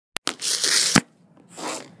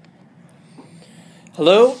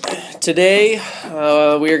Hello. Today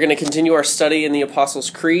we are going to continue our study in the Apostles'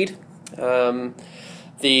 Creed.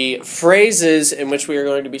 The phrases in which we are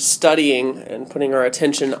going to be studying and putting our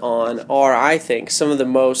attention on are, I think, some of the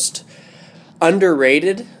most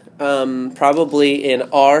underrated, probably in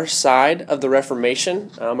our side of the Reformation.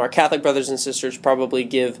 Our Catholic brothers and sisters probably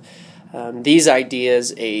give these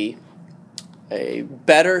ideas a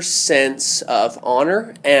better sense of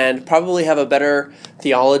honor and probably have a better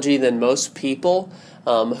theology than most people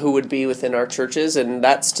who would be within our churches. And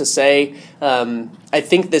that's to say, I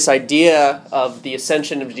think this idea of the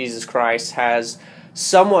ascension of Jesus Christ has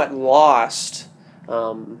somewhat lost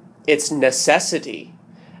its necessity.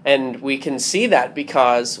 And we can see that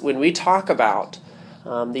because when we talk about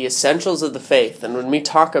the essentials of the faith, and when we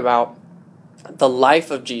talk about the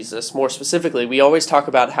life of Jesus, more specifically, we always talk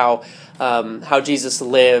about how Jesus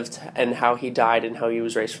lived and how he died and how he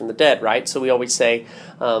was raised from the dead, right? So we always say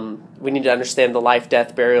we need to understand the life,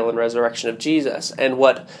 death, burial, and resurrection of Jesus. And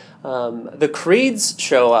what the creeds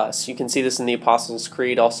show us, you can see this in the Apostles'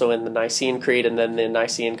 Creed, also in the Nicene Creed, and then the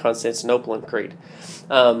Nicene-Constantinopolitan Creed,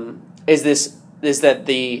 is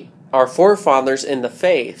that our forefathers in the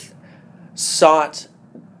faith saw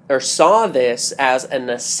this as a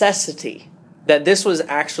necessity, that this was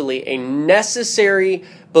actually a necessary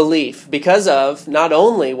belief because of not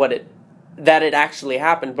only that it actually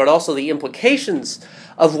happened, but also the implications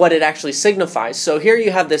of what it actually signifies. So here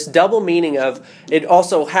you have this double meaning of it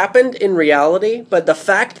also happened in reality, but the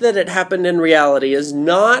fact that it happened in reality is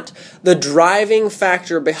not the driving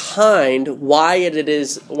factor behind why it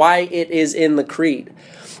is in the creed.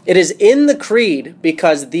 It is in the creed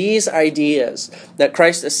because these ideas that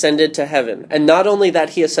Christ ascended to heaven, and not only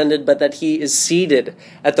that he ascended, but that he is seated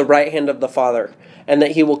at the right hand of the Father, and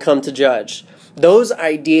that he will come to judge. Those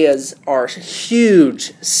ideas are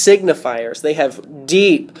huge signifiers. They have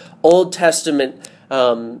deep Old Testament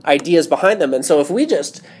ideas behind them. And so if we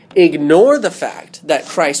just ignore the fact that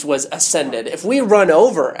Christ was ascended, if we run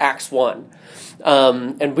over Acts 1,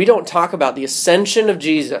 and we don't talk about the ascension of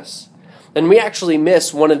Jesus, then we actually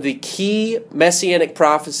miss one of the key messianic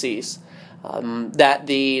prophecies that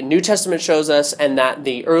the New Testament shows us and that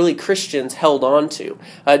the early Christians held on to.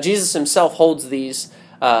 Jesus himself holds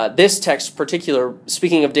this text particular,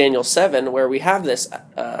 speaking of Daniel 7, where we have this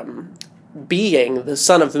being, the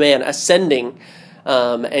Son of Man, ascending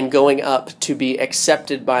and going up to be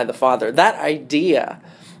accepted by the Father. That idea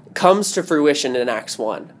comes to fruition in Acts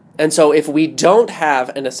 1. And so if we don't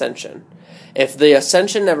have an ascension, if the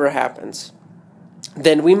ascension never happens,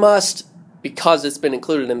 then we must, because it's been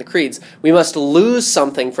included in the creeds, we must lose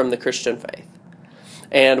something from the Christian faith.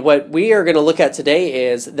 And what we are going to look at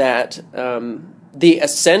today is that the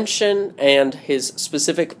ascension and his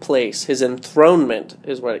specific place, his enthronement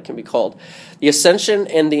is what it can be called. The ascension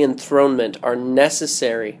and the enthronement are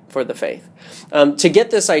necessary for the faith. To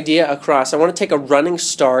get this idea across, I want to take a running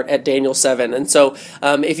start at Daniel 7. And so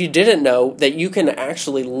if you didn't know, that you can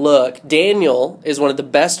actually look, Daniel is one of the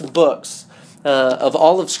best books of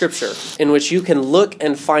all of Scripture in which you can look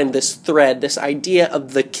and find this thread, this idea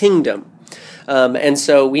of the kingdom. And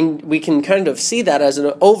so we can kind of see that as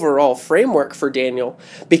an overall framework for Daniel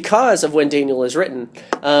because of when Daniel is written.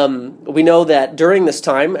 We know that during this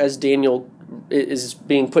time, as Daniel is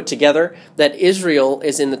being put together, that Israel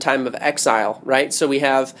is in the time of exile, right? So we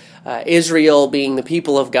have Israel being the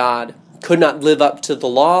people of God, could not live up to the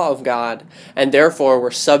law of God, and therefore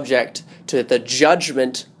were subject to the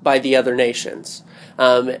judgment by the other nations.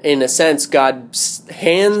 In a sense, God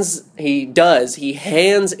hands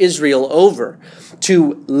Israel over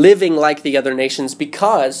to living like the other nations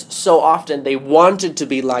because so often they wanted to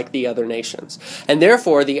be like the other nations. And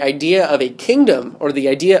therefore, the idea of a kingdom or the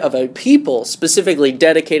idea of a people specifically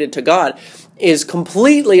dedicated to God is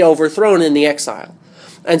completely overthrown in the exile.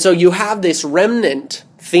 And so you have this remnant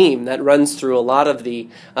theme that runs through a lot of the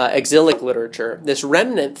exilic literature, this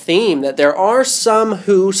remnant theme that there are some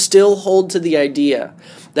who still hold to the idea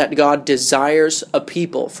that God desires a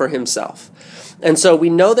people for himself. And so we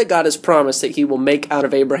know that God has promised that he will make out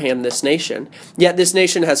of Abraham this nation, yet this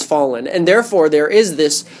nation has fallen. And therefore there is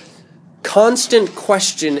this constant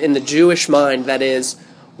question in the Jewish mind that is,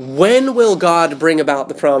 when will God bring about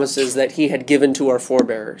the promises that he had given to our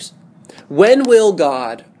forebears? When will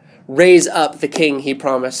God raise up the king he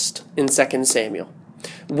promised in 2 Samuel?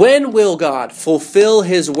 When will God fulfill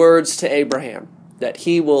his words to Abraham that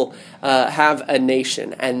he will have a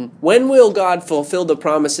nation? And when will God fulfill the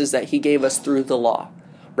promises that he gave us through the law?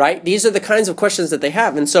 right? These are the kinds of questions that they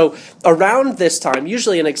have. And so around this time,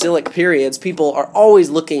 usually in exilic periods, people are always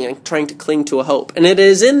looking and trying to cling to a hope. And it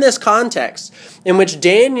is in this context in which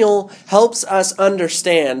Daniel helps us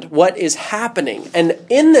understand what is happening. And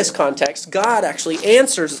in this context, God actually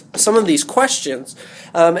answers some of these questions.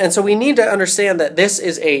 And so we need to understand that this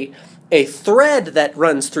is a thread that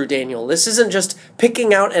runs through Daniel. This isn't just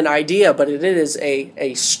picking out an idea, but it is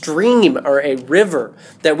a stream or a river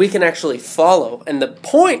that we can actually follow. And the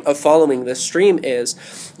point of following this stream is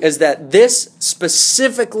that this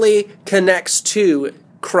specifically connects to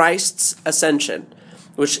Christ's ascension,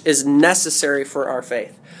 which is necessary for our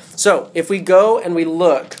faith. So if we go and we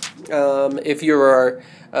look, if you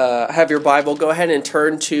have your Bible, go ahead and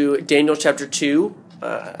turn to Daniel chapter 2,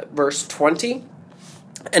 verse 20.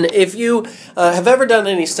 And if you have ever done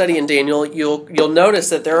any study in Daniel, you'll notice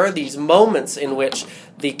that there are these moments in which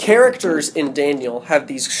the characters in Daniel have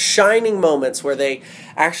these shining moments where they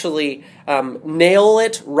actually nail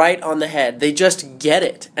it right on the head. They just get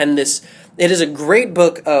it. And it is a great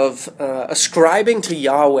book of ascribing to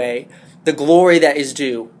Yahweh the glory that is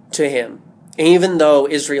due to him, even though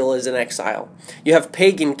Israel is in exile. You have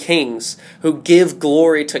pagan kings who give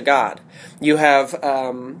glory to God. You have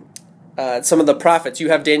some of the prophets. You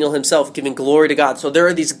have Daniel himself giving glory to God. So there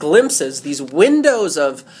are these glimpses, these windows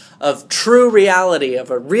of true reality,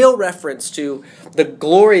 of a real reference to the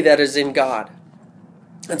glory that is in God.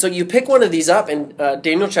 And so you pick one of these up in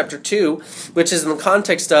Daniel chapter 2, which is in the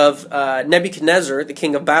context of Nebuchadnezzar, the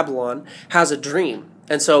king of Babylon, has a dream.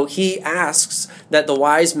 And so he asks that the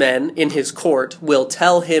wise men in his court will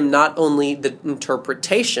tell him not only the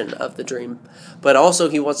interpretation of the dream, but also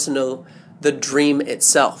he wants to know the dream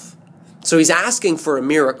itself. So he's asking for a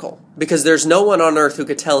miracle because there's no one on earth who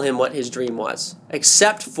could tell him what his dream was,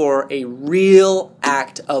 except for a real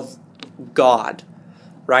act of God,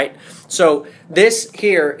 right? So this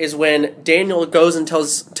here is when Daniel goes and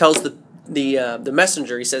tells the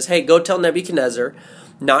messenger. He says, "Hey, go tell Nebuchadnezzar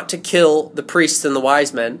not to kill the priests and the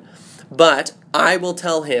wise men, but I will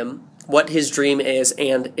tell him what his dream is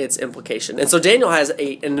and its implication." And so Daniel has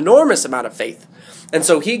an enormous amount of faith. And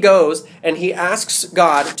so he goes and he asks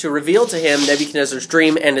God to reveal to him Nebuchadnezzar's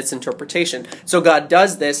dream and its interpretation. So God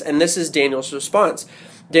does this, and this is Daniel's response.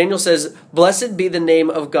 Daniel says, "Blessed be the name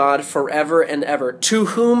of God forever and ever, to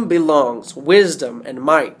whom belongs wisdom and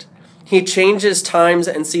might. He changes times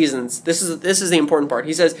and seasons." This is the important part.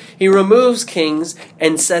 He says, "He removes kings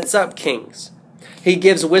and sets up kings. He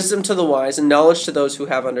gives wisdom to the wise and knowledge to those who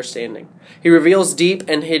have understanding. He reveals deep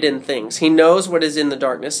and hidden things. He knows what is in the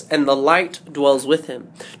darkness, and the light dwells with him.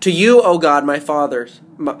 To you, O God, my fathers,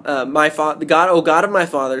 God, O God of my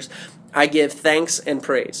fathers, I give thanks and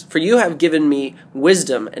praise. For you have given me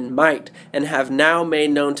wisdom and might, and have now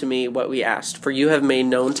made known to me what we asked. For you have made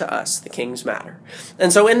known to us the king's matter."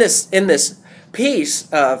 And so in this piece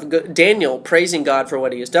of Daniel praising God for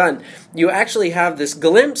what he has done, you actually have this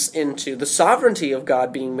glimpse into the sovereignty of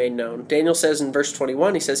God being made known. Daniel says in verse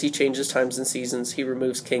 21, he says he changes times and seasons, he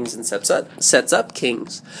removes kings and sets up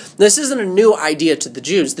kings. This isn't a new idea to the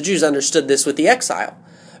Jews. The Jews understood this with the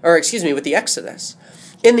with the Exodus.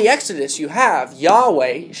 In the Exodus, you have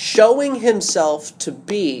Yahweh showing himself to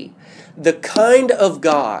be the kind of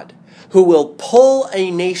God who will pull a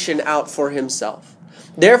nation out for himself.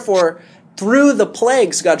 Therefore, through the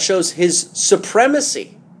plagues, God shows his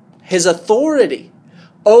supremacy, his authority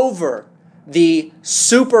over the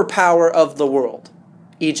superpower of the world,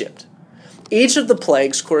 Egypt. Each of the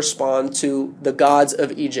plagues correspond to the gods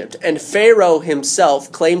of Egypt, and Pharaoh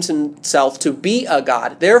himself claims himself to be a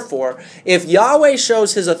god. Therefore, if Yahweh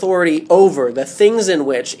shows his authority over the things in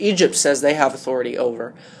which Egypt says they have authority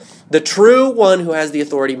over, the true one who has the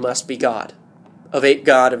authority must be God of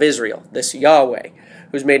Israel, this Yahweh,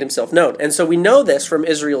 who's made himself known. And so we know this from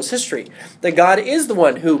Israel's history, that God is the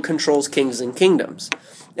one who controls kings and kingdoms.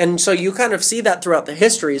 And so you kind of see that throughout the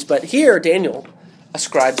histories, but here Daniel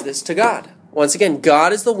ascribes this to God. Once again,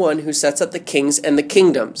 God is the one who sets up the kings and the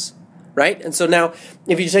kingdoms, right? And so now,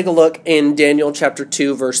 if you take a look in Daniel chapter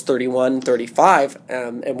 2, verse 31, 35,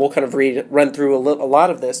 and we'll kind of run through a lot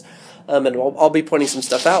of this, and I'll be pointing some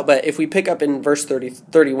stuff out, but if we pick up in verse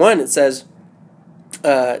 31, it says,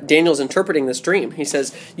 Daniel's interpreting this dream. He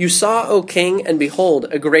says, "You saw, O king, and behold,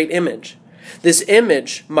 a great image. This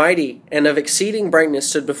image, mighty and of exceeding brightness,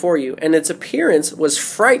 stood before you, and its appearance was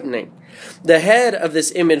frightening. The head of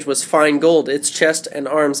this image was fine gold, its chest and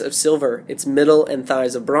arms of silver, its middle and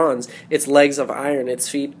thighs of bronze, its legs of iron, its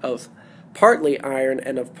feet of partly iron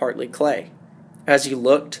and of partly clay. As you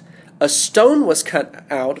looked, a stone was cut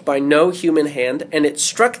out by no human hand, and it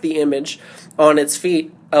struck the image on its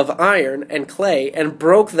feet of iron and clay, and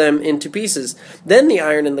broke them into pieces. Then the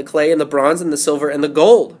iron and the clay and the bronze and the silver and the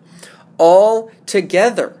gold, all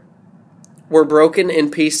together, were broken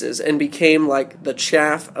in pieces, and became like the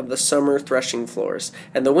chaff of the summer threshing floors.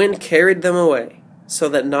 And the wind carried them away, so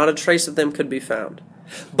that not a trace of them could be found.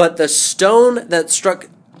 But the stone that struck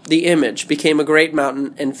the image became a great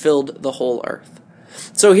mountain and filled the whole earth.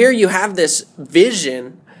 So here you have this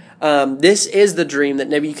vision. This is the dream that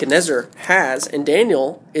Nebuchadnezzar has, and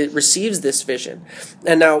Daniel receives this vision.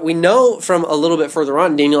 And now we know from a little bit further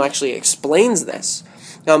on, Daniel actually explains this.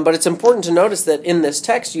 But it's important to notice that in this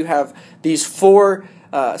text you have these four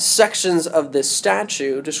sections of this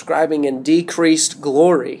statue describing in decreased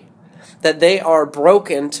glory, that they are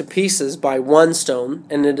broken to pieces by one stone,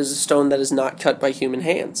 and it is a stone that is not cut by human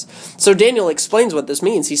hands. So Daniel explains what this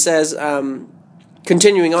means. He says,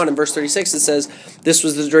 continuing on in verse 36, it says, "This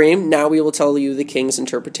was the dream. Now we will tell you the king's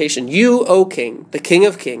interpretation. You, O king, the king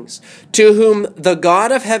of kings, to whom the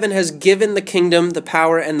God of heaven has given the kingdom, the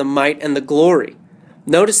power, and the might, and the glory."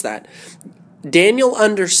 Notice that. Daniel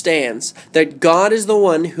understands that God is the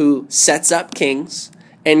one who sets up kings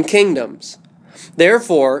and kingdoms.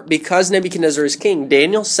 Therefore, because Nebuchadnezzar is king,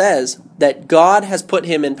 Daniel says that God has put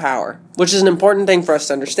him in power, which is an important thing for us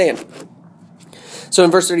to understand. So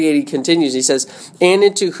in verse 38 he continues, he says, "And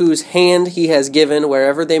into whose hand he has given,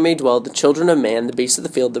 wherever they may dwell, the children of man, the beasts of the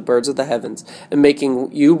field, the birds of the heavens, and making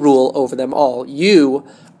you rule over them all. You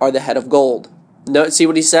are the head of gold." See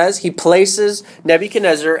what he says? He places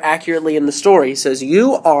Nebuchadnezzar accurately in the story. He says,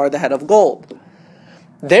 you are the head of gold.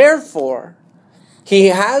 Therefore, he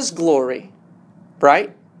has glory,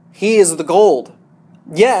 right? He is the gold.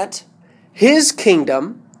 Yet, his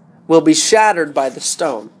kingdom will be shattered by the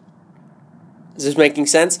stone. Is this making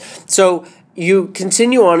sense? So, you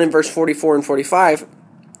continue on in verse 44 and 45.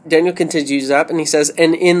 Daniel continues up and he says,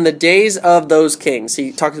 "And in the days of those kings,"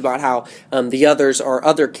 he talks about how the others are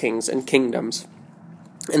other kings and kingdoms.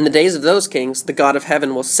 "In the days of those kings, the God of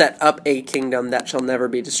heaven will set up a kingdom that shall never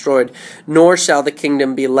be destroyed, nor shall the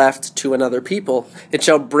kingdom be left to another people. It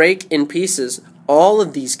shall break in pieces all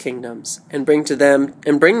of these kingdoms and bring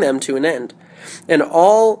them to an end.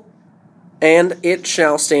 And it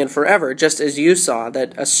shall stand forever, just as you saw,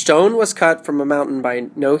 that a stone was cut from a mountain by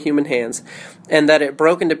no human hands, and that it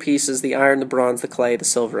broke into pieces the iron, the bronze, the clay, the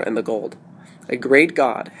silver, and the gold. A great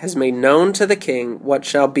God has made known to the king what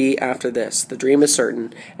shall be after this. The dream is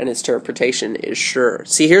certain, and its interpretation is sure."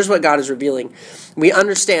 See, here's what God is revealing. We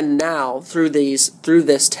understand now through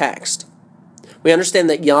this text. We understand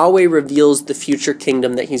that Yahweh reveals the future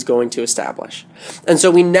kingdom that he's going to establish. And so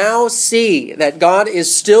we now see that God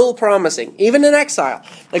is still promising, even in exile,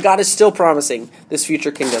 that God is still promising this future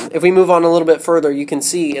kingdom. If we move on a little bit further, you can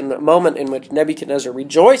see in the moment in which Nebuchadnezzar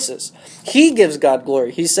rejoices, he gives God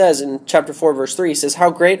glory. He says in chapter 4, verse 3, he says, "How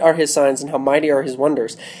great are his signs and how mighty are his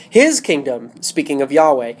wonders. His kingdom," speaking of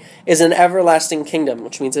Yahweh, "is an everlasting kingdom,"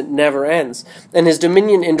 which means it never ends. "And his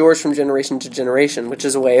dominion endures from generation to generation," which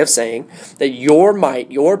is a way of saying that your might,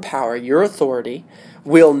 your power, your authority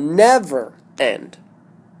will never end.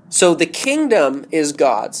 So the kingdom is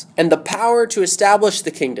God's, and the power to establish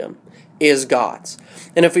the kingdom is God's.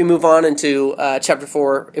 And if we move on into chapter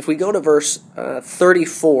 4, if we go to verse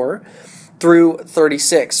 34 through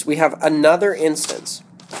 36, we have another instance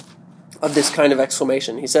of this kind of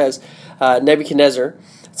exclamation. He says, Nebuchadnezzar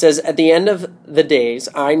says, "At the end of the days,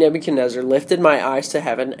 I, Nebuchadnezzar, lifted my eyes to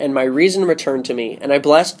heaven, and my reason returned to me, and I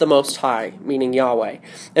blessed the Most High," meaning Yahweh,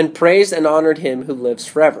 "and praised and honored him who lives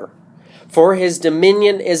forever. For his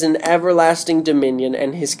dominion is an everlasting dominion,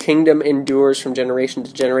 and his kingdom endures from generation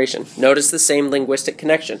to generation." Notice the same linguistic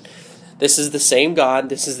connection. This is the same God.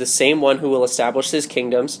 This is the same one who will establish his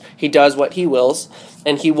kingdoms. He does what he wills,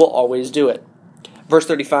 and he will always do it. Verse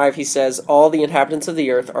 35, he says, "All the inhabitants of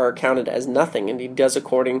the earth are accounted as nothing, and he does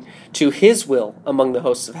according to his will among the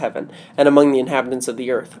hosts of heaven and among the inhabitants of the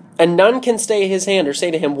earth. And none can stay his hand or say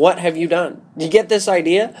to him, 'What have you done?'" Do you get this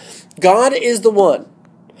idea? God is the one.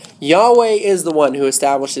 Yahweh is the one who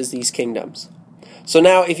establishes these kingdoms. So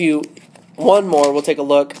now we'll take a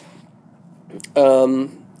look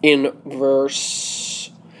in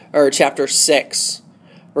chapter 6,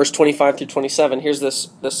 verse 25 through 27. Here's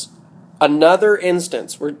this another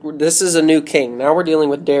instance. This is a new king. Now we're dealing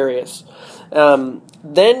with Darius.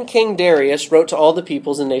 "Then King Darius wrote to all the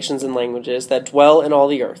peoples and nations and languages that dwell in all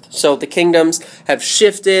the earth." So the kingdoms have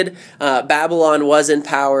shifted. Babylon was in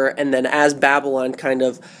power, and then as Babylon kind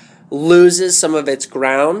of loses some of its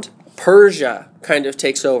ground, Persia kind of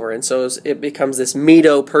takes over, and so it becomes this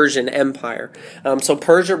Medo-Persian Empire. So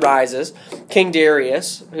Persia rises. King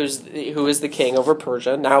Darius, who is the king over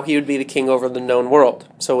Persia, now he would be the king over the known world.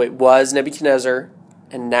 So it was Nebuchadnezzar,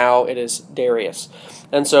 and now it is Darius.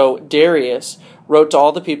 And so Darius wrote to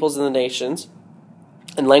all the peoples and the nations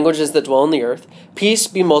and languages that dwell on the earth, "Peace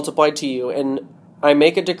be multiplied to you, and I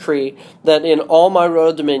make a decree that in all my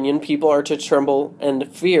royal dominion people are to tremble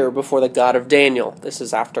and fear before the God of Daniel." This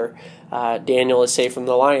is after Daniel is saved from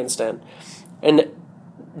the lion's den. And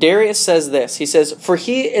Darius says this. He says, "For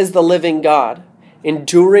he is the living God,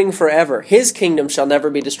 enduring forever. His kingdom shall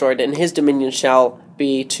never be destroyed, and his dominion shall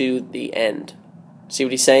be to the end." See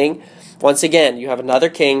what he's saying? Once again, you have another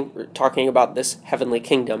king talking about this heavenly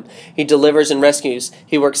kingdom. He delivers and rescues.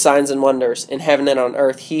 He works signs and wonders in heaven and on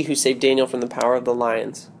earth. He who saved Daniel from the power of the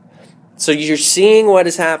lions. So you're seeing what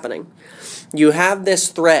is happening. You have this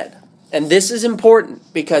thread. And this is important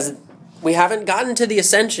because we haven't gotten to the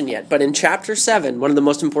ascension yet. But in chapter 7, one of the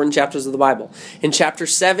most important chapters of the Bible, in chapter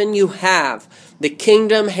 7 you have the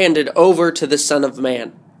kingdom handed over to the Son of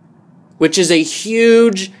Man, which is a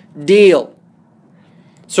huge deal.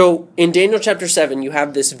 So in Daniel chapter 7, you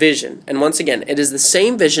have this vision. And once again, it is the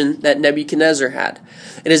same vision that Nebuchadnezzar had.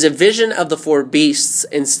 It is a vision of the 4 beasts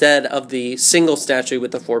instead of the single statue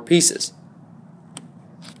with the 4 pieces.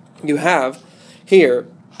 You have here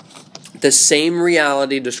the same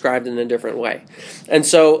reality described in a different way. And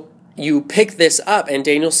so you pick this up, and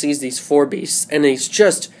Daniel sees these 4 beasts, and he's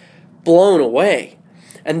just blown away.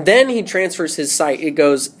 And then he transfers his sight. It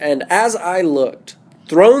goes, "And as I looked,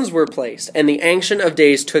 thrones were placed, and the Ancient of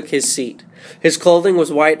Days took his seat. His clothing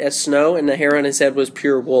was white as snow, and the hair on his head was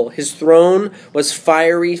pure wool. His throne was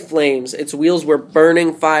fiery flames. Its wheels were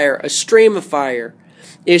burning fire. A stream of fire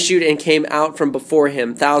issued and came out from before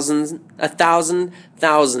him. Thousands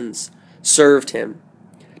served him.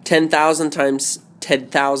 10,000 times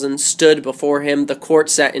 10,000 stood before him. The court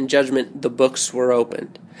sat in judgment. The books were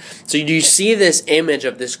opened." So you see this image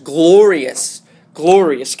of this glorious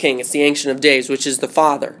king. It's the Ancient of Days, which is the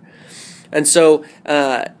Father. And so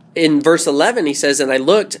in verse 11 he says, "And I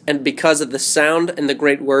looked, and because of the sound and the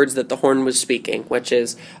great words that the horn was speaking," which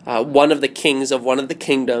is one of the kings of one of the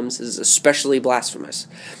kingdoms, is especially blasphemous.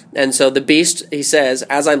 And so the beast, he says,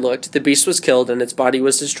 "As I looked, the beast was killed, and its body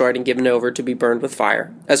was destroyed and given over to be burned with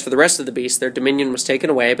fire. As for the rest of the beasts, their dominion was taken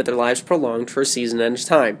away, but their lives prolonged for a season and a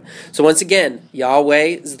time." So once again,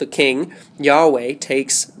 Yahweh is the king. Yahweh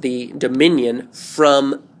takes the dominion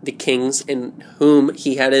from the kings in whom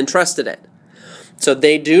he had entrusted it. So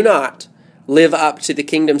they do not live up to the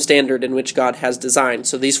kingdom standard in which God has designed.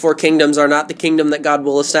 So these 4 kingdoms are not the kingdom that God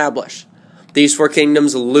will establish. These 4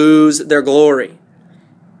 kingdoms lose their glory.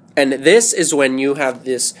 And this is when you have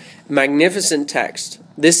this magnificent text.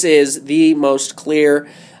 This is the most clear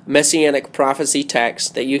messianic prophecy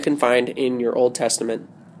text that you can find in your Old Testament.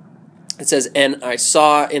 It says, "And I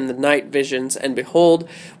saw in the night visions, and behold,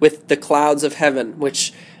 with the clouds of heaven,"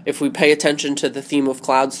 which, if we pay attention to the theme of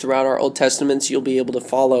clouds throughout our Old Testaments, you'll be able to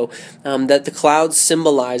follow that the clouds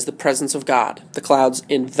symbolize the presence of God. The clouds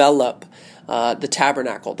envelop the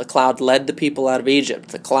tabernacle. The cloud led the people out of Egypt.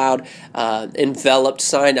 The cloud enveloped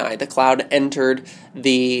Sinai. The cloud entered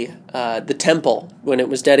the temple when it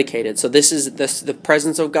was dedicated. So this is the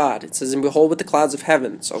presence of God. It says, "And behold, with the clouds of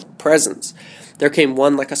heaven," so presence, "there came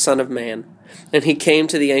one like a son of man. And he came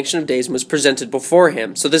to the Ancient of Days and was presented before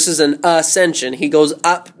him." So this is an ascension. He goes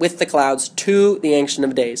up with the clouds to the Ancient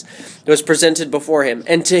of Days. It was presented before him.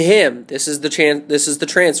 "And to him," this is the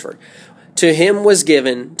transfer, "to him was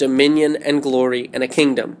given dominion and glory and a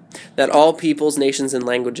kingdom, that all peoples, nations, and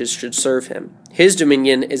languages should serve him. His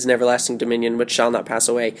dominion is an everlasting dominion which shall not pass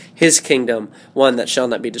away. His kingdom, one that shall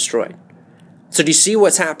not be destroyed." So do you see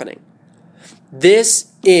what's happening? This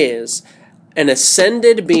is an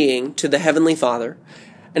ascended being to the Heavenly Father,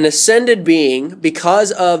 an ascended being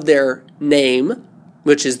because of their name,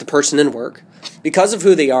 which is the person and work. Because of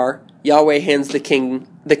who they are, Yahweh hands the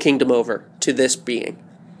kingdom over to this being,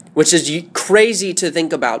 which is crazy to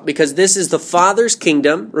think about, because this is the Father's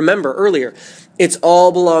kingdom. Remember earlier, it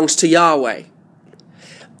all belongs to Yahweh.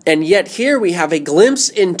 And yet here we have a glimpse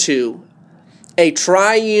into a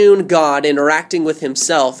triune God interacting with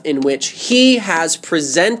himself, in which he has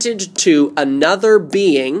presented to another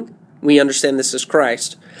being, we understand this as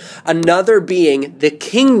Christ, another being the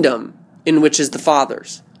kingdom in which is the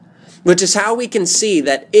Father's. Which is how we can see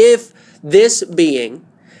that if this being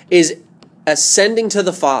is ascending to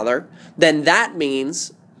the Father, then that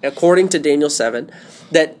means, according to Daniel 7,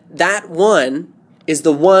 that one is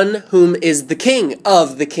the one whom is the king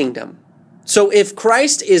of the kingdom. So if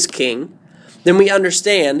Christ is king, then we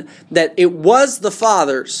understand that it was the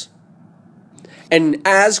Father's And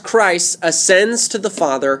as Christ ascends to the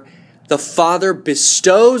Father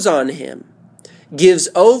bestows on him, gives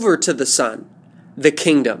over to the Son, the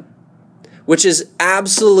kingdom, which is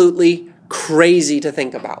absolutely crazy to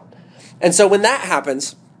think about. And so when that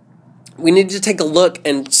happens, we need to take a look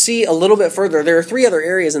and see a little bit further. There are 3 other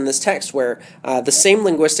areas in this text where the same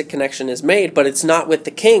linguistic connection is made, but it's not with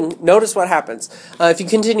the king. Notice what happens. If you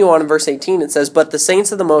continue on in verse 18, it says, "But the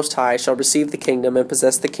saints of the Most High shall receive the kingdom and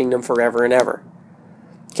possess the kingdom forever and ever."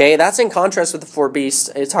 Okay, that's in contrast with the 4 beasts.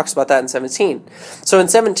 It talks about that in 17. So in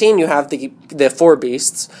 17 you have the 4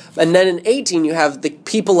 beasts, and then in 18 you have the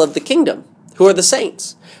people of the kingdom, who are the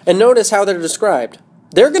saints. And notice how they're described.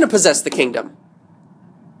 They're going to possess the kingdom.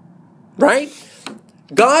 Right?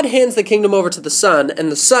 God hands the kingdom over to the Son,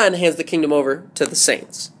 and the Son hands the kingdom over to the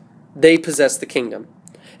saints. They possess the kingdom.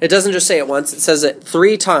 It doesn't just say it once, it says it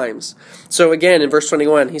 3 times. So again, in verse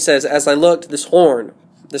 21, he says, "As I looked, this horn,"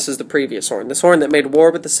 this is the previous horn, "this horn that made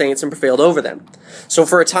war with the saints and prevailed over them." So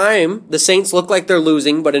for a time, the saints look like they're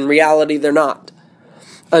losing, but in reality they're not.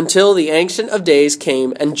 "Until the Ancient of Days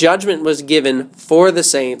came, and judgment was given for the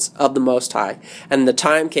saints of the Most High. And the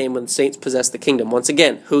time came when the saints possessed the kingdom." Once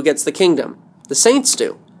again, who gets the kingdom? The saints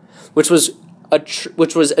do, which was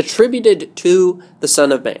attributed to the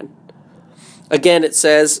Son of Man. Again, it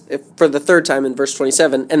says, for the 3rd time in verse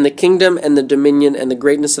 27, "And the kingdom and the dominion and the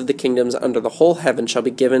greatness of the kingdoms under the whole heaven shall be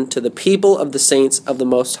given to the people of the saints of the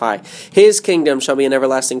Most High. His kingdom shall be an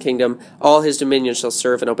everlasting kingdom. All his dominion shall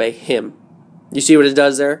serve and obey him." You see what it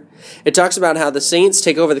does there? It talks about how the saints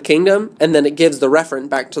take over the kingdom, and then it gives the referent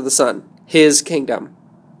back to the Son. His kingdom.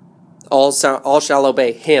 All shall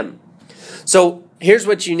obey him. So here's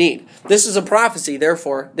what you need. This is a prophecy,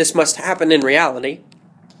 therefore this must happen in reality,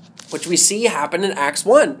 which we see happen in Acts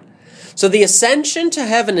 1. So the ascension to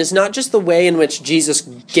heaven is not just the way in which Jesus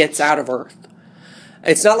gets out of earth.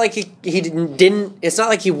 It's not like It's not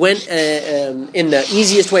like he went in the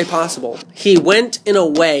easiest way possible. He went in a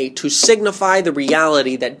way to signify the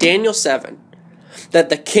reality that Daniel 7, that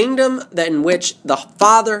the kingdom that in which the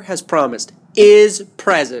Father has promised is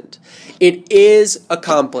present. It is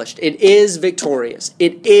accomplished. It is victorious.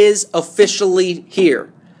 It is officially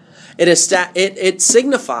here. It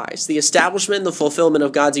signifies the establishment and the fulfillment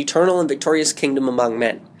of God's eternal and victorious kingdom among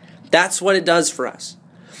men. That's what it does for us.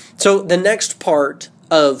 So the next part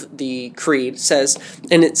of the creed says,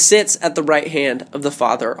 "And it sits at the right hand of the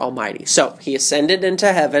Father Almighty." So he ascended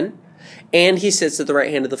into heaven, and he sits at the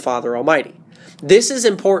right hand of the Father Almighty. This is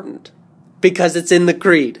important because it's in the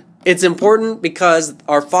creed. It's important because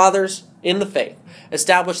our fathers in the faith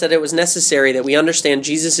established that it was necessary that we understand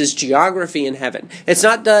Jesus' geography in heaven. It's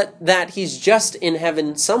not that he's just in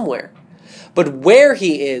heaven somewhere, but where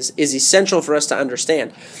he is essential for us to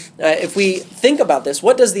understand. If we think about this,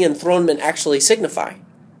 what does the enthronement actually signify?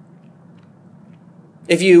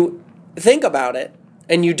 If you think about it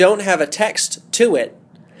and you don't have a text to it,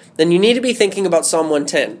 then you need to be thinking about Psalm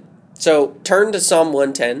 110. So turn to Psalm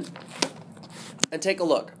 110 and take a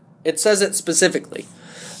look. It says it specifically.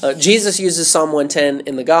 Jesus uses Psalm 110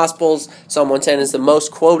 in the Gospels. Psalm 110 is the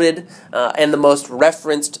most quoted and the most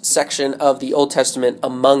referenced section of the Old Testament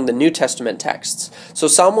among the New Testament texts. So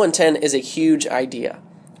Psalm 110 is a huge idea.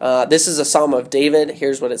 This is a Psalm of David.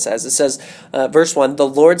 Here's what it says. It says, verse 1, "The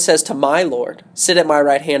Lord says to my Lord, sit at my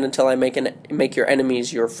right hand until I make your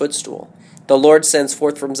enemies your footstool. The Lord sends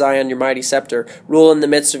forth from Zion your mighty scepter. Rule in the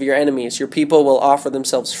midst of your enemies. Your people will offer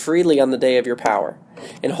themselves freely on the day of your power.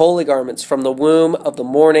 In holy garments from the womb of the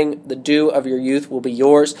morning, the dew of your youth will be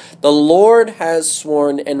yours. The Lord has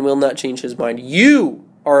sworn and will not change his mind. You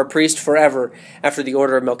are a priest forever after the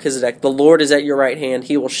order of Melchizedek. The Lord is at your right hand.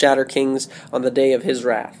 He will shatter kings on the day of his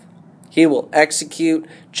wrath. He will execute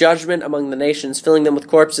judgment among the nations, filling them with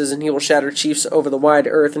corpses, and he will shatter chiefs over the wide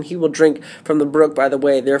earth, and he will drink from the brook by the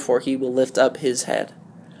way. Therefore he will lift up his head."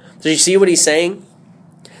 So you see what he's saying?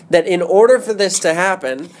 That in order for this to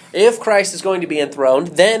happen, if Christ is going to be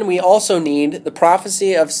enthroned, then we also need the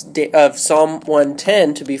prophecy of Psalm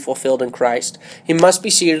 110 to be fulfilled in Christ. He must be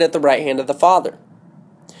seated at the right hand of the Father.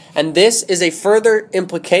 And this is a further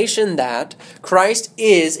implication that Christ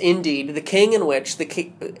is indeed the king in which the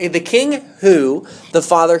king who the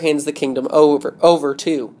Father hands the kingdom over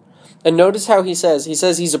to. And notice how he says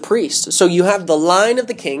he's a priest. So you have the line of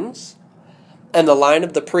the kings and the line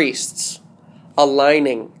of the priests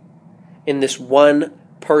aligning in this one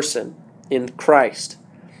person, in Christ.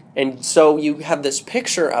 And so you have this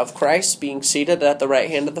picture of Christ being seated at the right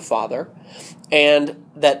hand of the Father, and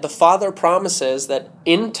that the Father promises that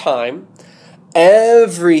in time,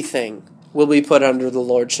 everything will be put under the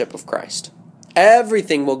lordship of Christ.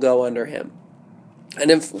 Everything will go under him. And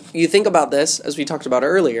if you think about this, as we talked about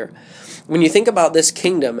earlier, when you think about this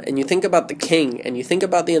kingdom, and you think about the king, and you think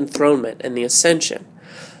about the enthronement and the ascension,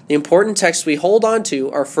 the important texts we hold on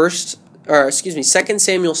to are 2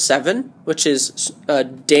 Samuel 7, which is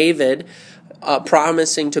David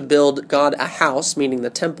promising to build God a house, meaning the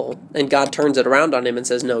temple, and God turns it around on him and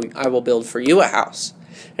says, no, I will build for you a house.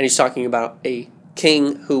 And he's talking about a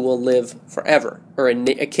king who will live forever, or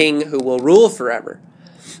a king who will rule forever.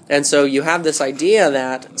 And so you have this idea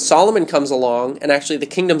that Solomon comes along, and actually the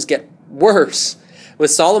kingdoms get worse.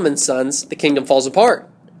 With Solomon's sons, the kingdom falls apart.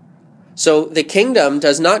 So the kingdom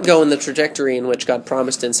does not go in the trajectory in which God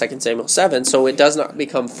promised in 2 Samuel 7, so it does not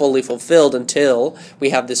become fully fulfilled until we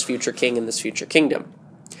have this future king and this future kingdom.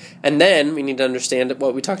 And then we need to understand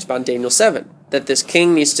what we talked about in Daniel 7, that this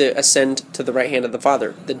king needs to ascend to the right hand of the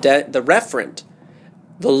Father. The referent,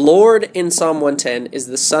 the Lord in Psalm 110, is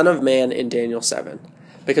the Son of Man in Daniel 7,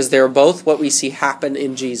 because they are both what we see happen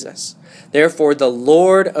in Jesus. Therefore, the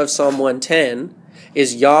Lord of Psalm 110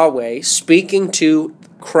 is Yahweh speaking to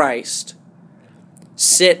Christ.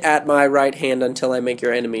 Sit at my right hand until I make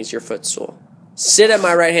your enemies your footstool. Sit at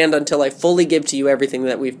my right hand until I fully give to you everything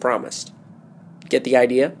that we've promised. Get the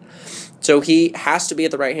idea? So he has to be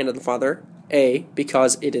at the right hand of the Father, A,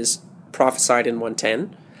 because it is prophesied in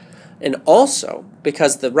 110, and also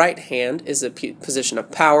because the right hand is a position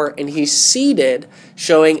of power, and he's seated,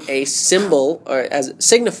 showing a symbol, or as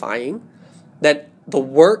signifying that the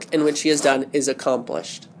work in which he has done is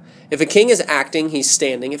accomplished. If a king is acting, he's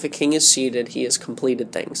standing. If a king is seated, he has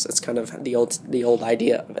completed things. That's kind of the old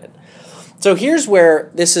idea of it. So here's where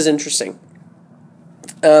this is interesting.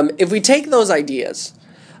 If we take those ideas,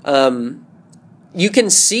 you can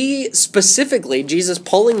see specifically Jesus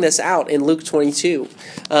pulling this out in Luke 22.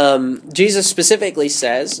 Jesus specifically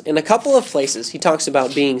says, in a couple of places, he talks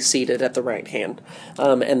about being seated at the right hand,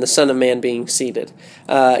 and the Son of Man being seated.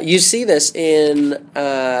 You see this in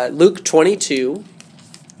Luke 22,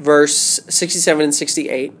 verse 67 and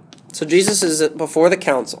 68. So Jesus is before the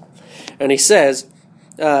council, and he says,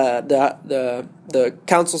 the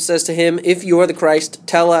council says to him, if you are the Christ,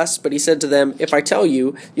 tell us. But he said to them, if I tell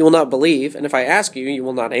you, you will not believe, and if I ask you, you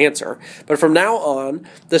will not answer. But from now on,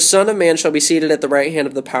 the Son of Man shall be seated at the right hand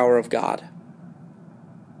of the power of God.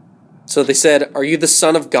 So they said, are you the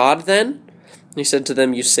Son of God then? And he said to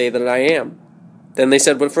them, you say that I am. Then they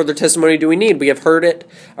said, what further testimony do we need? We have heard it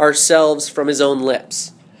ourselves from his own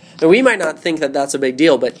lips. Now, we might not think that that's a big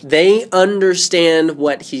deal, but they understand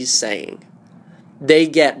what he's saying. They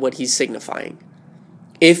get what he's signifying.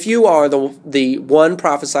 If you are the one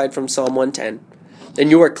prophesied from Psalm 110,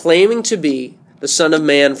 then you are claiming to be the Son of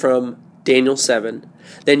Man from Daniel 7,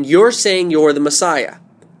 then you're saying you're the Messiah.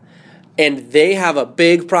 And they have a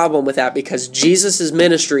big problem with that because Jesus'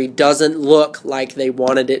 ministry doesn't look like they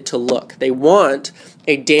wanted it to look. They want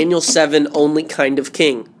a Daniel 7 only kind of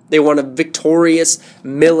king. They want a victorious,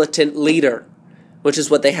 militant leader, which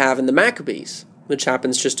is what they have in the Maccabees, which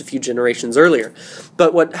happens just a few generations earlier.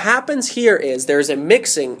 But what happens here is there's a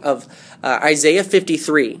mixing of Isaiah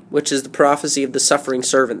 53, which is the prophecy of the suffering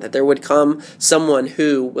servant, that there would come someone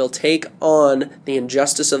who will take on the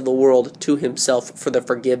injustice of the world to himself for the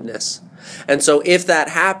forgiveness. And so if that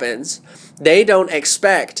happens, they don't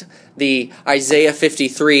expect the Isaiah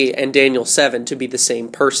 53 and Daniel 7 to be the same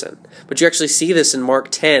person. But you actually see this in Mark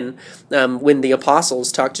 10 when the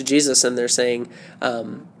apostles talk to Jesus and they're saying,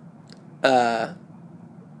 they're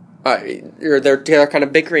kind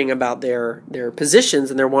of bickering about their positions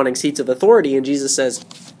and they're wanting seats of authority. And Jesus says,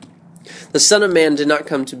 the Son of Man did not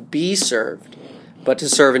come to be served, but to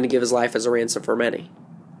serve and to give his life as a ransom for many.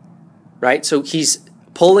 Right? So he's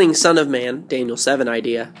pulling Son of Man, Daniel 7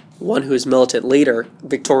 idea, one who is militant leader,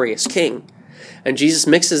 victorious king. And Jesus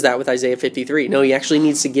mixes that with Isaiah 53. No, he actually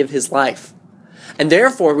needs to give his life. And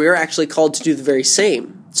therefore, we are actually called to do the very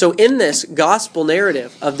same. So in this gospel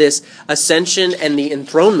narrative of this ascension and the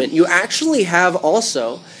enthronement, you actually have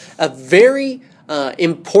also a very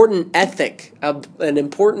important ethic, an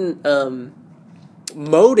important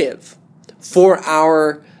motive for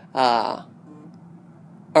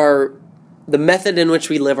the method in which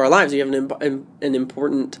we live our lives. You have an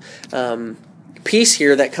important piece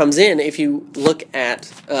here that comes in. If you look at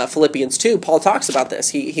Philippians 2, Paul talks about this.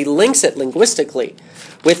 He links it linguistically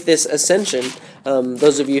with this ascension.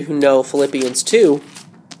 Those of you who know Philippians 2,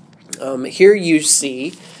 here you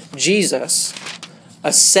see Jesus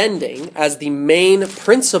ascending as the main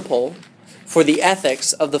principle for the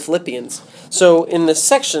ethics of the Philippians. So in this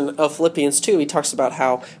section of Philippians 2, he talks about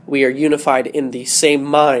how we are unified in the same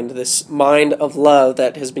mind, this mind of love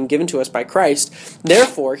that has been given to us by Christ.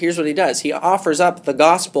 Therefore, here's what he does. He offers up the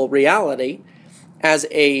gospel reality as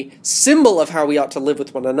a symbol of how we ought to live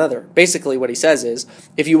with one another. Basically what he says is,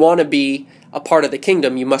 if you want to be a part of the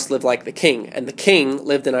kingdom, you must live like the king. And the king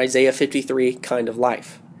lived an Isaiah 53 kind of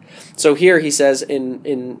life. So here he says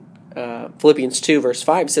in Philippians 2, verse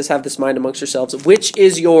 5, it says, have this mind amongst yourselves, which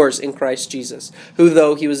is yours in Christ Jesus, who,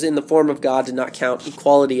 though he was in the form of God, did not count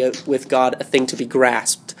equality with God a thing to be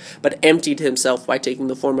grasped, but emptied himself by taking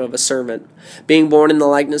the form of a servant. Being born in the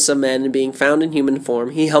likeness of men and being found in human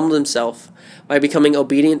form, he humbled himself by becoming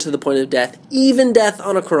obedient to the point of death, even death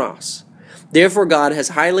on a cross. Therefore God has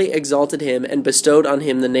highly exalted him and bestowed on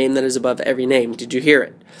him the name that is above every name. Did you hear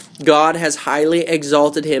it? God has highly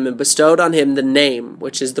exalted him and bestowed on him the name,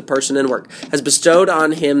 which is the person and work, has bestowed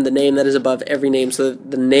on him the name that is above every name, so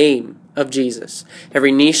that the name of Jesus,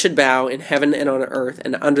 every knee should bow in heaven and on earth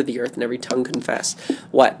and under the earth, and every tongue confess.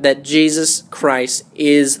 What? That Jesus Christ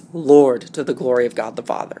is Lord, to the glory of God the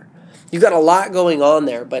Father. You've got a lot going on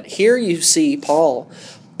there, but here you see Paul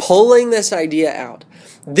pulling this idea out.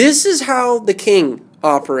 This is how the king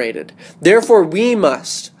operated. Therefore, we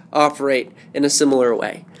must operate in a similar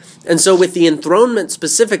way. And so with the enthronement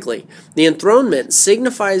specifically, the enthronement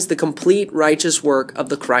signifies the complete righteous work of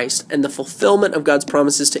the Christ and the fulfillment of God's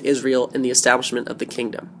promises to Israel in the establishment of the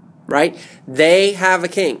kingdom. Right? They have a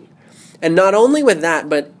king. And not only with that,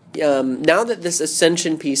 but now that this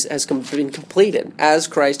ascension piece has been completed, as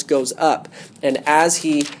Christ goes up and as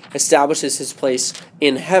he establishes his place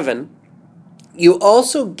in heaven, you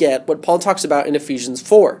also get what Paul talks about in Ephesians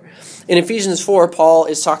 4. In Ephesians 4, Paul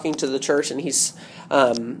is talking to the church, and he's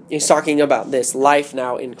talking about this life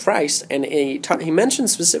now in Christ, and he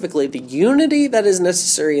mentions specifically the unity that is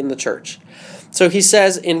necessary in the church. So he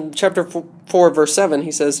says in chapter 4, verse 7,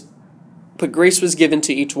 he says, but grace was given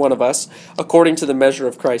to each one of us according to the measure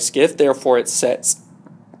of Christ's gift. Therefore it says,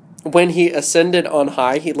 when he ascended on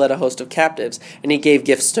high, he led a host of captives, and he gave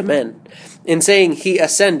gifts to men. In saying he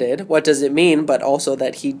ascended, what does it mean but also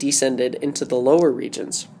that he descended into the lower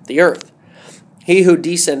regions, the earth? He who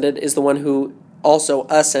descended is the one who also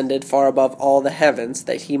ascended far above all the heavens,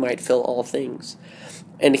 that he might fill all things.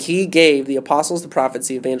 And he gave the apostles, the prophets,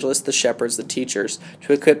 the evangelists, the shepherds, the teachers,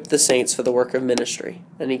 to equip the saints for the work of ministry.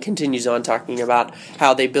 And he continues on talking about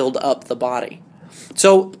how they build up the body.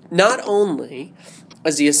 So not only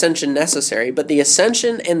is the ascension necessary, but the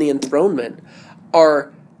ascension and the enthronement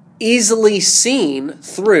are easily seen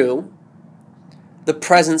through the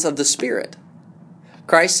presence of the Spirit.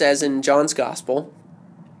 Christ says in John's Gospel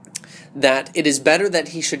that it is better that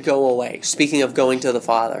he should go away, speaking of going to the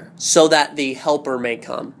Father, so that the Helper may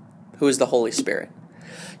come, who is the Holy Spirit.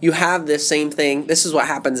 You have this same thing. This is what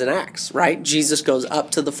happens in Acts, right? Jesus goes up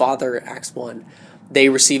to the Father, Acts 1. They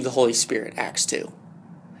receive the Holy Spirit, Acts 2.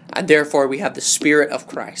 And therefore we have the Spirit of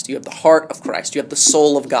Christ. You have the heart of Christ. You have the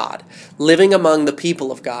soul of God living among the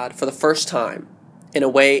people of God for the first time in a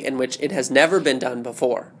way in which it has never been done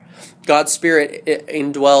before. God's Spirit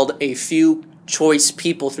indwelled a few choice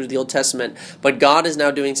people through the Old Testament, but God is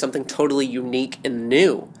now doing something totally unique and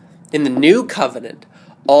new. In the new covenant,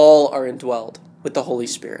 all are indwelled with the Holy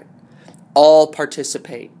Spirit. All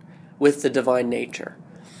participate with the divine nature.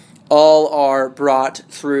 All are brought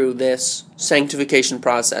through this sanctification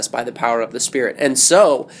process by the power of the Spirit. And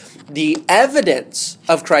so, the evidence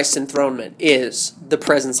of Christ's enthronement is the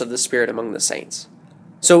presence of the Spirit among the saints.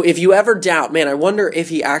 So if you ever doubt, man, I wonder if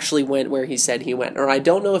he actually went where he said he went, or I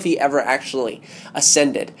don't know if he ever actually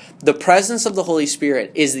ascended, the presence of the Holy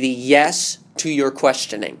Spirit is the yes to your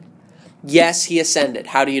questioning. Yes, he ascended.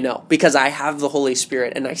 How do you know? Because I have the Holy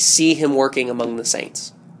Spirit and I see him working among the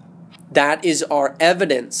saints. That is our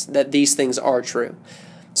evidence that these things are true.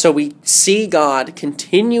 So we see God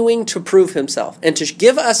continuing to prove himself and to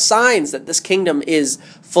give us signs that this kingdom is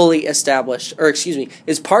fully established,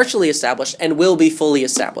 is partially established and will be fully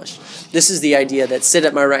established. This is the idea that sit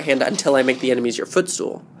at my right hand until I make the enemies your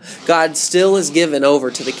footstool. God still is given over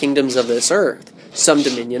to the kingdoms of this earth, some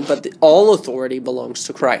dominion, but all authority belongs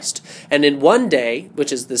to Christ. And in one day,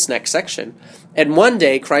 which is this next section, and one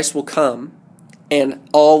day Christ will come and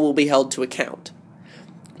all will be held to account.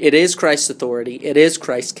 It is Christ's authority. It is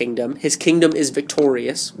Christ's kingdom. His kingdom is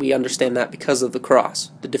victorious. We understand that because of the cross.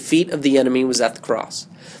 The defeat of the enemy was at the cross.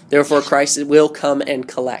 Therefore, Christ will come and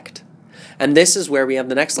collect. And this is where we have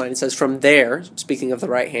the next line. It says, from there, speaking of the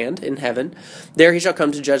right hand in heaven, there he shall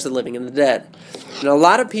come to judge the living and the dead. And a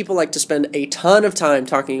lot of people like to spend a ton of time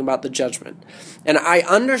talking about the judgment. And I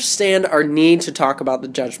understand our need to talk about the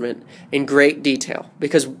judgment in great detail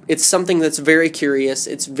because it's something that's very curious.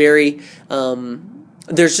 It's very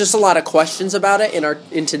there's just a lot of questions about it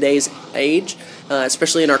in today's age,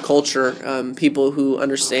 especially in our culture. People who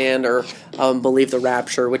understand or believe the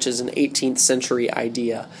rapture, which is an 18th century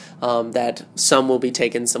idea, that some will be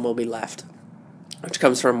taken, some will be left, which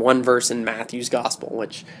comes from one verse in Matthew's gospel,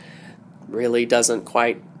 which really doesn't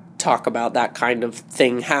quite talk about that kind of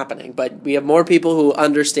thing happening. But we have more people who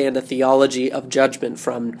understand a theology of judgment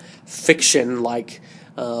from fiction, like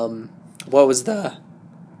what was the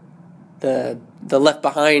Left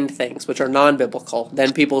Behind things, which are non-biblical,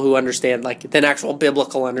 than people who understand than actual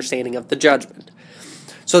biblical understanding of the judgment.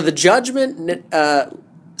 So the judgment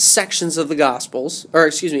sections of the Gospels,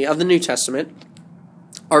 of the New Testament,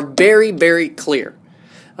 are very, very clear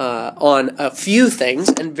on a few things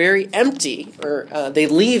and very empty, or they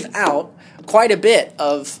leave out quite a bit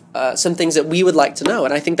of some things that we would like to know,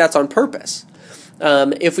 and I think that's on purpose.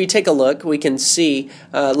 If we take a look, we can see,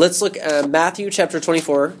 let's look at Matthew chapter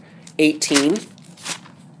 24, 18.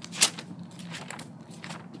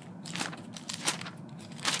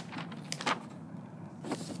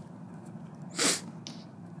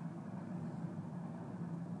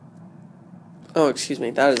 Oh, excuse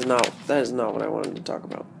me. That is not what I wanted to talk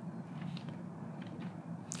about.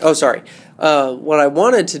 Oh, sorry. What I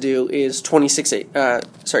wanted to do is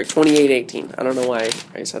 28:18. I don't know why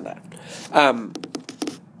I said that.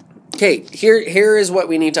 Okay, here is what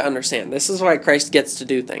we need to understand. This is why Christ gets to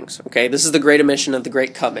do things, okay? This is the Great Commission of the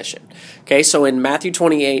Great Commission. Okay, so in Matthew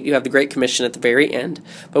 28, you have the Great Commission at the very end,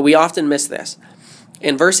 but we often miss this.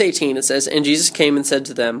 In verse 18, it says, "And Jesus came and said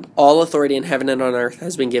to them, 'All authority in heaven and on earth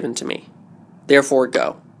has been given to me. Therefore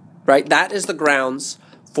go.'" Right? That is the grounds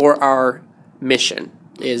for our mission,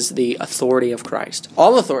 is the authority of Christ.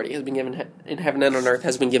 All authority has been given in heaven and on earth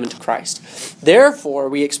has been given to Christ. Therefore,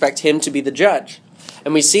 we expect him to be the judge.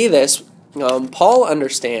 And we see this, Paul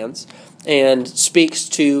understands and speaks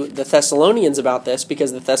to the Thessalonians about this,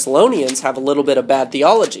 because the Thessalonians have a little bit of bad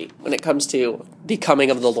theology when it comes to the coming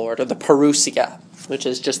of the Lord, or the parousia, which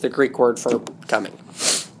is just the Greek word for coming.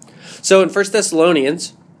 So in 1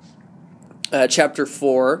 Thessalonians chapter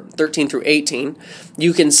 4, 13 through 18,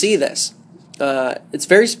 you can see this. It's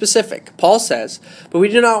very specific. Paul says, "But we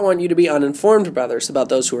do not want you to be uninformed, brothers, about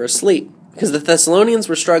those who are asleep." Because the Thessalonians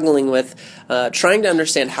were struggling with trying to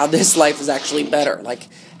understand how this life is actually better. Like,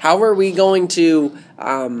 how are we going to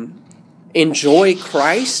enjoy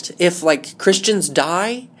Christ if, Christians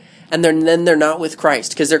die and then they're not with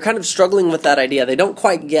Christ? Because they're kind of struggling with that idea. They don't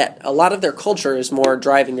quite get. A lot of their culture is more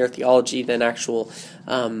driving their theology than actual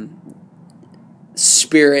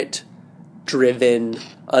Spirit-driven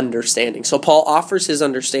understanding. So Paul offers his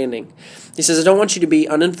understanding. He says, "I don't want you to be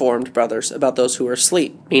uninformed, brothers, about those who are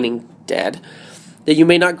asleep," meaning dead, "that you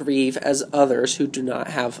may not grieve as others who do not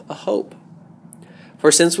have a hope.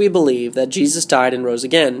 For since we believe that Jesus died and rose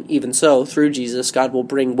again, even so, through Jesus, God will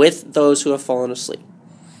bring with those who have fallen asleep.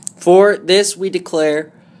 For this we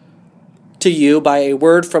declare to you by a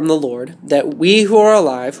word from the Lord, that we who are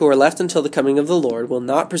alive, who are left until the coming of the Lord, will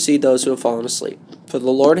not precede those who have fallen asleep. For the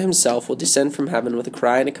Lord himself will descend from heaven with a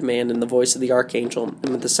cry and a command and the voice of the archangel and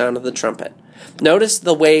with the sound of the trumpet." Notice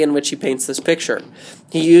the way in which he paints this picture.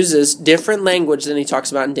 He uses different language than he talks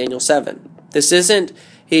about in Daniel 7. This isn't,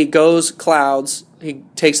 he takes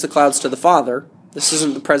the clouds to the Father. This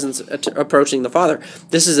isn't the presence approaching the Father.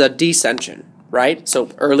 This is a descension, right? So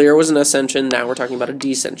earlier was an ascension, now we're talking about a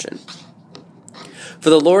descension. "For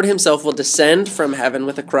the Lord himself will descend from heaven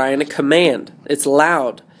with a cry and a command." It's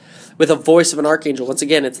loud. "With a voice of an archangel." Once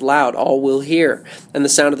again, it's loud. All will hear. "And the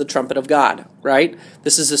sound of the trumpet of God." Right?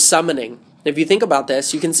 This is a summoning. If you think about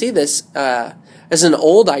this, you can see this as an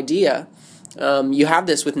old idea. You have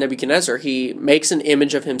this with Nebuchadnezzar. He makes an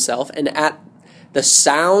image of himself, and at the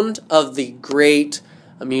sound of the great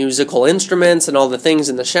musical instruments and all the things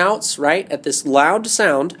and the shouts, right? At this loud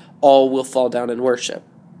sound, all will fall down and worship.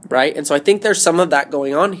 Right? And so I think there's some of that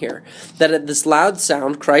going on here. That at this loud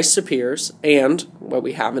sound, Christ appears, and what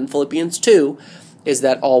we have in Philippians 2 is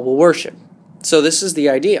that all will worship. So this is the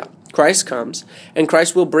idea. Christ comes, and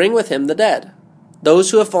Christ will bring with him the dead. Those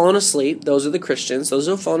who have fallen asleep, those are the Christians, those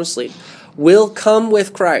who have fallen asleep, will come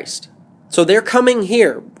with Christ. So they're coming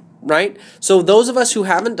here, right? So those of us who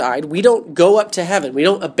haven't died, we don't go up to heaven. We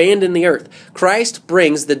don't abandon the earth. Christ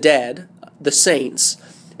brings the dead, the saints,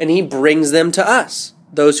 and he brings them to us,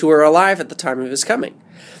 those who are alive at the time of his coming.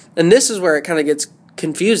 And this is where it kind of gets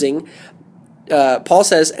confusing. Paul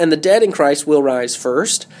says, "And the dead in Christ will rise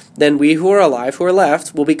first. Then we who are alive, who are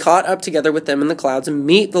left, will be caught up together with them in the clouds and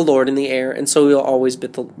meet the Lord in the air. And so we will always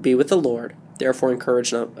be with the Lord. Therefore,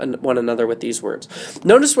 encourage one another with these words.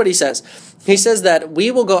 Notice what he says. He says that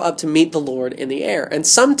we will go up to meet the Lord in the air. And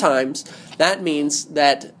sometimes that means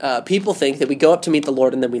that people think that we go up to meet the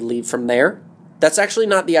Lord and then we leave from there. That's actually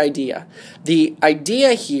not the idea. The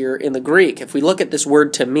idea here in the Greek, if we look at this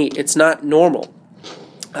word to meet, it's not normal.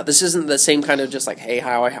 This isn't the same kind of just like, hey,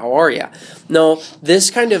 how are you? No, this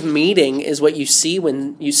kind of meeting is what you see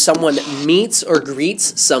when someone meets or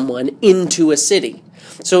greets someone into a city.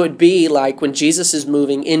 So it'd be like when Jesus is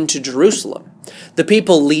moving into Jerusalem. The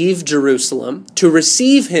people leave Jerusalem to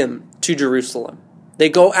receive him to Jerusalem. They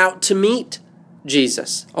go out to meet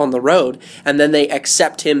Jesus on the road, and then they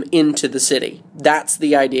accept him into the city. That's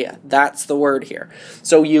the idea. That's the word here.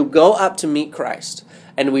 So you go up to meet Christ,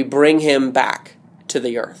 and we bring him back to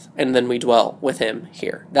the earth, and then we dwell with him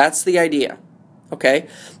here. That's the idea. Okay?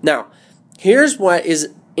 Now, here's what is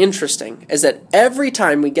interesting, is that every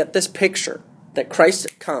time we get this picture that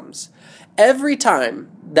Christ comes, every time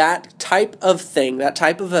that type of thing, that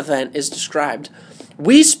type of event is described,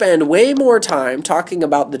 we spend way more time talking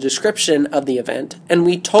about the description of the event, and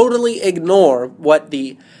we totally ignore what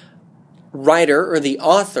the writer or the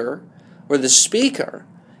author or the speaker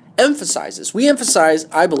emphasizes. We emphasize,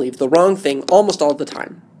 I believe, the wrong thing almost all the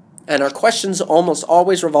time. And our questions almost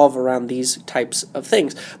always revolve around these types of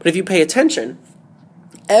things. But if you pay attention,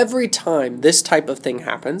 every time this type of thing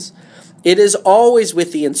happens, it is always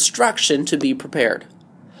with the instruction to be prepared.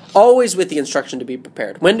 Always with the instruction to be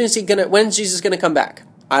prepared. When's Jesus gonna come back?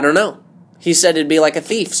 I don't know. He said it'd be like a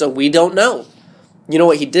thief, so we don't know. You know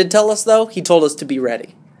what he did tell us, though? He told us to be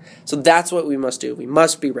ready. So that's what we must do. We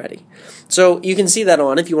must be ready. So you can see that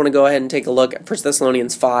if you want to go ahead and take a look at 1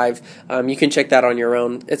 Thessalonians 5. You can check that on your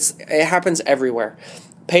own. It happens everywhere.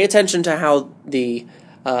 Pay attention to how the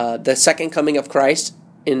second coming of Christ,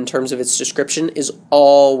 in terms of its description, is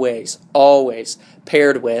always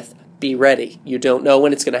paired with be ready. You don't know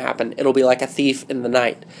when it's going to happen. It'll be like a thief in the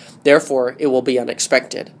night. Therefore, it will be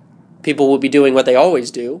unexpected. People will be doing what they always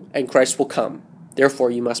do, and Christ will come. Therefore,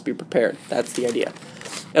 you must be prepared. That's the idea.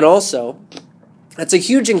 And also, that's a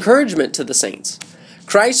huge encouragement to the saints.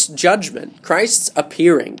 Christ's judgment, Christ's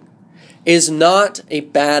appearing, is not a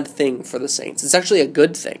bad thing for the saints. It's actually a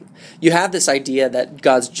good thing. You have this idea that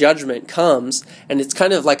God's judgment comes, and it's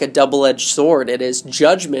kind of like a double-edged sword. It is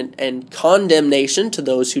judgment and condemnation to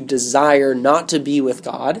those who desire not to be with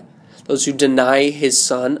God, those who deny his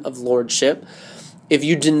Son of lordship. If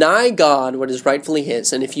you deny God what is rightfully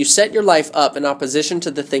his, and if you set your life up in opposition to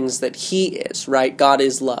the things that he is, right? God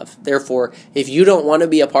is love. Therefore, if you don't want to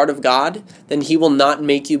be a part of God, then he will not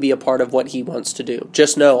make you be a part of what he wants to do.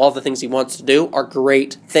 Just know all the things he wants to do are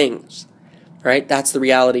great things, right? That's the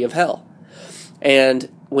reality of hell. And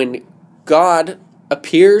when God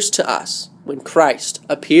appears to us, when Christ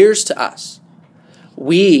appears to us,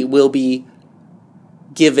 we will be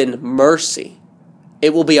given mercy.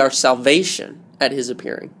 It will be our salvation at his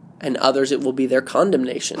appearing, and others it will be their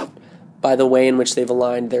condemnation by the way in which they've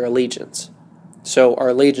aligned their allegiance. So our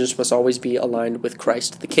allegiance must always be aligned with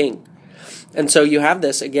Christ the King. And so you have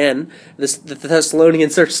this, again, the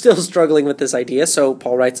Thessalonians are still struggling with this idea, so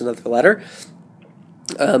Paul writes another letter.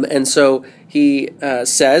 And so he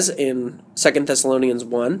says in 2 Thessalonians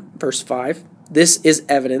 1, verse 5, "This is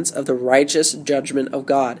evidence of the righteous judgment of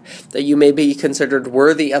God, that you may be considered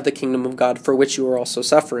worthy of the kingdom of God for which you are also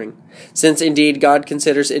suffering. Since indeed God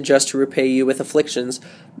considers it just to repay you with afflictions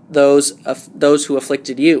those who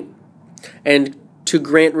afflicted you, and to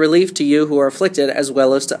grant relief to you who are afflicted as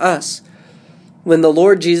well as to us. When the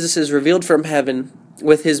Lord Jesus is revealed from heaven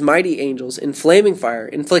with his mighty angels in flaming fire,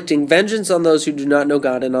 inflicting vengeance on those who do not know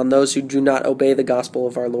God and on those who do not obey the gospel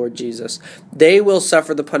of our Lord Jesus. They will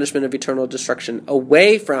suffer the punishment of eternal destruction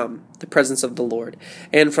away from the presence of the Lord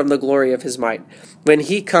and from the glory of his might, when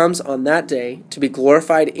he comes on that day to be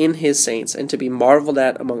glorified in his saints and to be marveled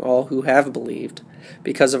at among all who have believed,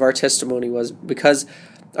 because our testimony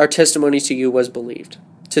to you was believed.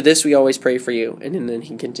 To this we always pray for you." And then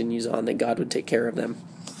he continues on that God would take care of them.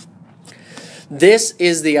 This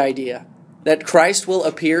is the idea, that Christ will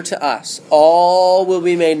appear to us. All will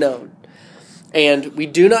be made known. And we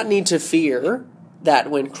do not need to fear that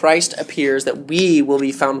when Christ appears that we will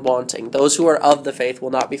be found wanting. Those who are of the faith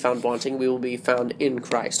will not be found wanting. We will be found in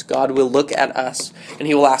Christ. God will look at us and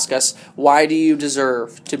he will ask us, "Why do you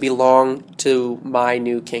deserve to belong to my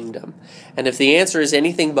new kingdom?" And if the answer is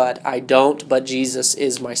anything but, "I don't, but Jesus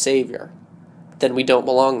is my Savior," then we don't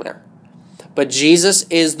belong there. But Jesus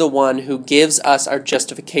is the one who gives us our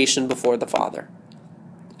justification before the Father.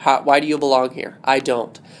 Why do you belong here? I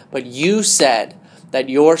don't. But you said that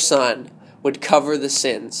your Son would cover the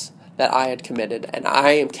sins that I had committed, and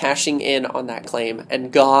I am cashing in on that claim.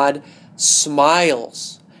 And God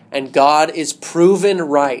smiles, and God is proven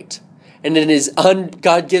right. And it is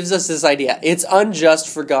God gives us this idea. It's unjust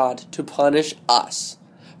for God to punish us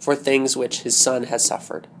for things which his Son has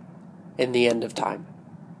suffered in the end of time.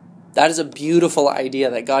 That is a beautiful idea,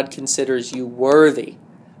 that God considers you worthy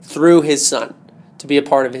through his Son to be a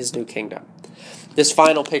part of his new kingdom. This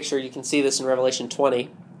final picture, you can see this in Revelation 20.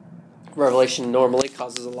 Revelation normally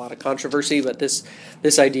causes a lot of controversy, but this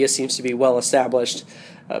idea seems to be well established.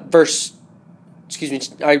 Revelation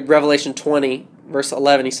 20, verse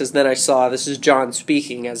 11, he says, "Then I saw," this is John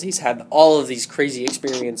speaking as he's had all of these crazy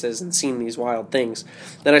experiences and seen these wild things.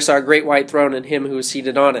 "Then I saw a great white throne and him who was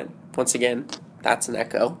seated on it." Once again, that's an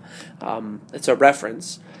echo. It's a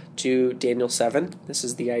reference to Daniel 7. This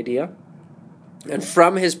is the idea. "And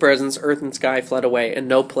from his presence earth and sky fled away, and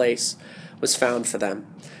no place was found for them.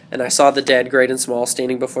 And I saw the dead, great and small,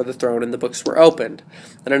 standing before the throne, and the books were opened.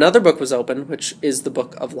 And another book was opened, which is the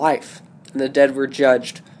book of life. And the dead were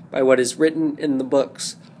judged by what is written in the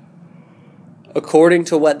books, according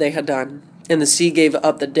to what they had done. And the sea gave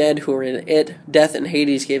up the dead who were in it. Death and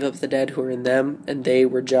Hades gave up the dead who were in them, and they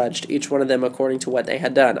were judged, each one of them according to what they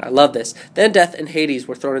had done." I love this. "Then death and Hades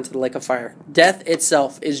were thrown into the lake of fire." Death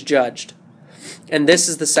itself is judged. And this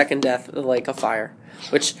is the second death, the lake of fire,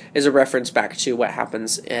 which is a reference back to what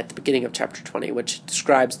happens at the beginning of chapter 20, which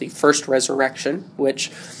describes the first resurrection,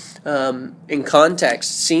 which in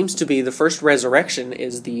context seems to be the first resurrection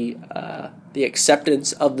is the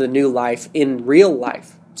acceptance of the new life in real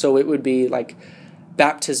life. So it would be like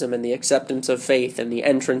baptism and the acceptance of faith and the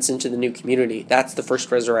entrance into the new community. That's the first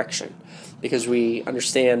resurrection, because we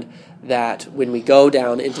understand that when we go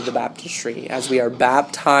down into the baptistry, as we are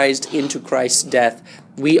baptized into Christ's death,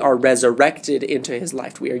 we are resurrected into his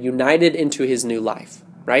life. We are united into his new life,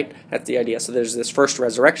 right? That's the idea. So there's this first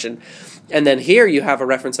resurrection. And then here you have a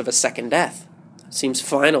reference of a second death. It seems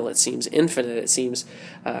final. It seems infinite. It seems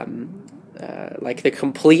like the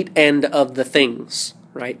complete end of the things,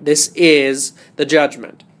 right? This is the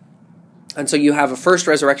judgment. And so you have a first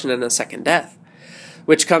resurrection and a second death,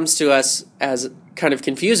 which comes to us as kind of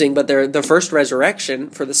confusing, but the first resurrection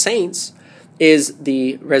for the saints is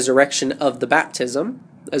the resurrection of the baptism,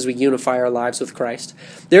 as we unify our lives with Christ.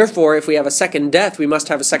 Therefore, if we have a second death, we must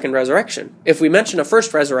have a second resurrection. If we mention a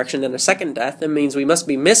first resurrection and a second death, that means we must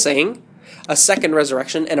be missing a second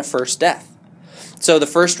resurrection and a first death. So the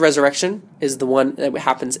first resurrection is the one that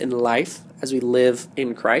happens in life as we live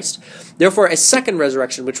in Christ. Therefore, a second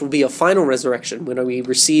resurrection, which will be a final resurrection when we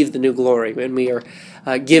receive the new glory, when we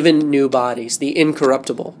are given new bodies, the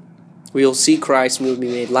incorruptible. We will see Christ and we will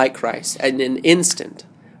be made like Christ. And in an instant,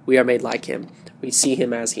 we are made like him. We see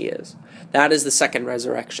him as he is. That is the second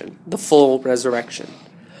resurrection, the full resurrection.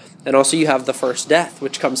 And also you have the first death,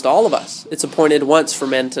 which comes to all of us. It's appointed once for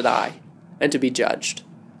men to die and to be judged.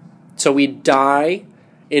 So we die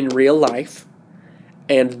in real life,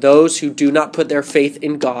 and those who do not put their faith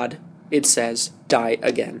in God, it says, die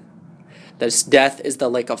again. This death is the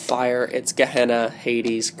lake of fire. It's Gehenna,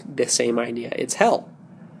 Hades, the same idea. It's hell.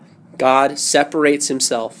 God separates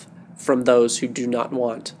himself from those who do not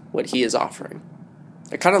want what he is offering.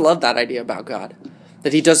 I kind of love that idea about God,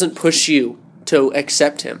 that he doesn't push you to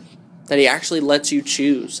accept him, that he actually lets you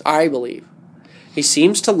choose, I believe. He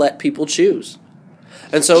seems to let people choose.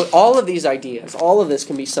 And so all of these ideas, all of this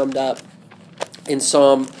can be summed up in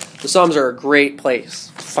Psalm. The Psalms are a great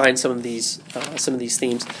place to find some of these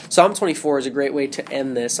themes. Psalm 24 is a great way to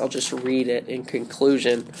end this. I'll just read it in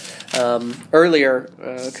conclusion. Earlier,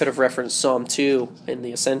 could have referenced Psalm 2 in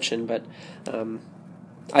the Ascension, but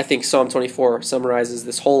I think Psalm 24 summarizes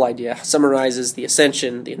this whole idea, summarizes the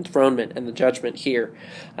Ascension, the enthronement, and the judgment here.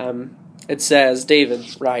 It says,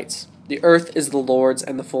 David writes, "The earth is the Lord's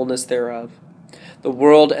and the fullness thereof, the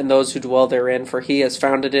world and those who dwell therein, for he has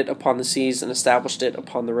founded it upon the seas and established it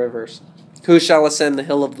upon the rivers. Who shall ascend the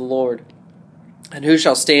hill of the Lord? And who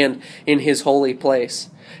shall stand in his holy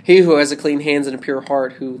place? He who has a clean hands and a pure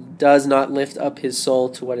heart, who does not lift up his soul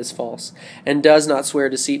to what is false, and does not swear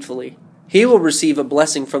deceitfully. He will receive a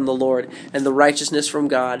blessing from the Lord, and the righteousness from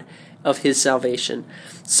God of his salvation.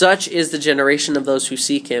 Such is the generation of those who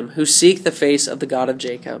seek him, who seek the face of the God of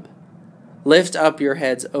Jacob. Lift up your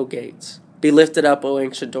heads, O gates. Be lifted up, O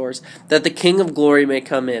ancient doors, that the King of glory may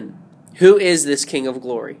come in. Who is this King of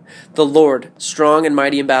glory? The Lord, strong and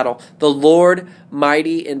mighty in battle. The Lord,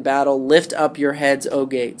 mighty in battle. Lift up your heads, O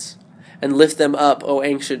gates, and lift them up, O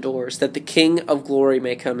ancient doors, that the King of glory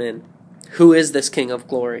may come in. Who is this King of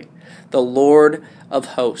glory? The Lord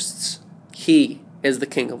of hosts. He is the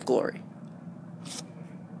King of glory.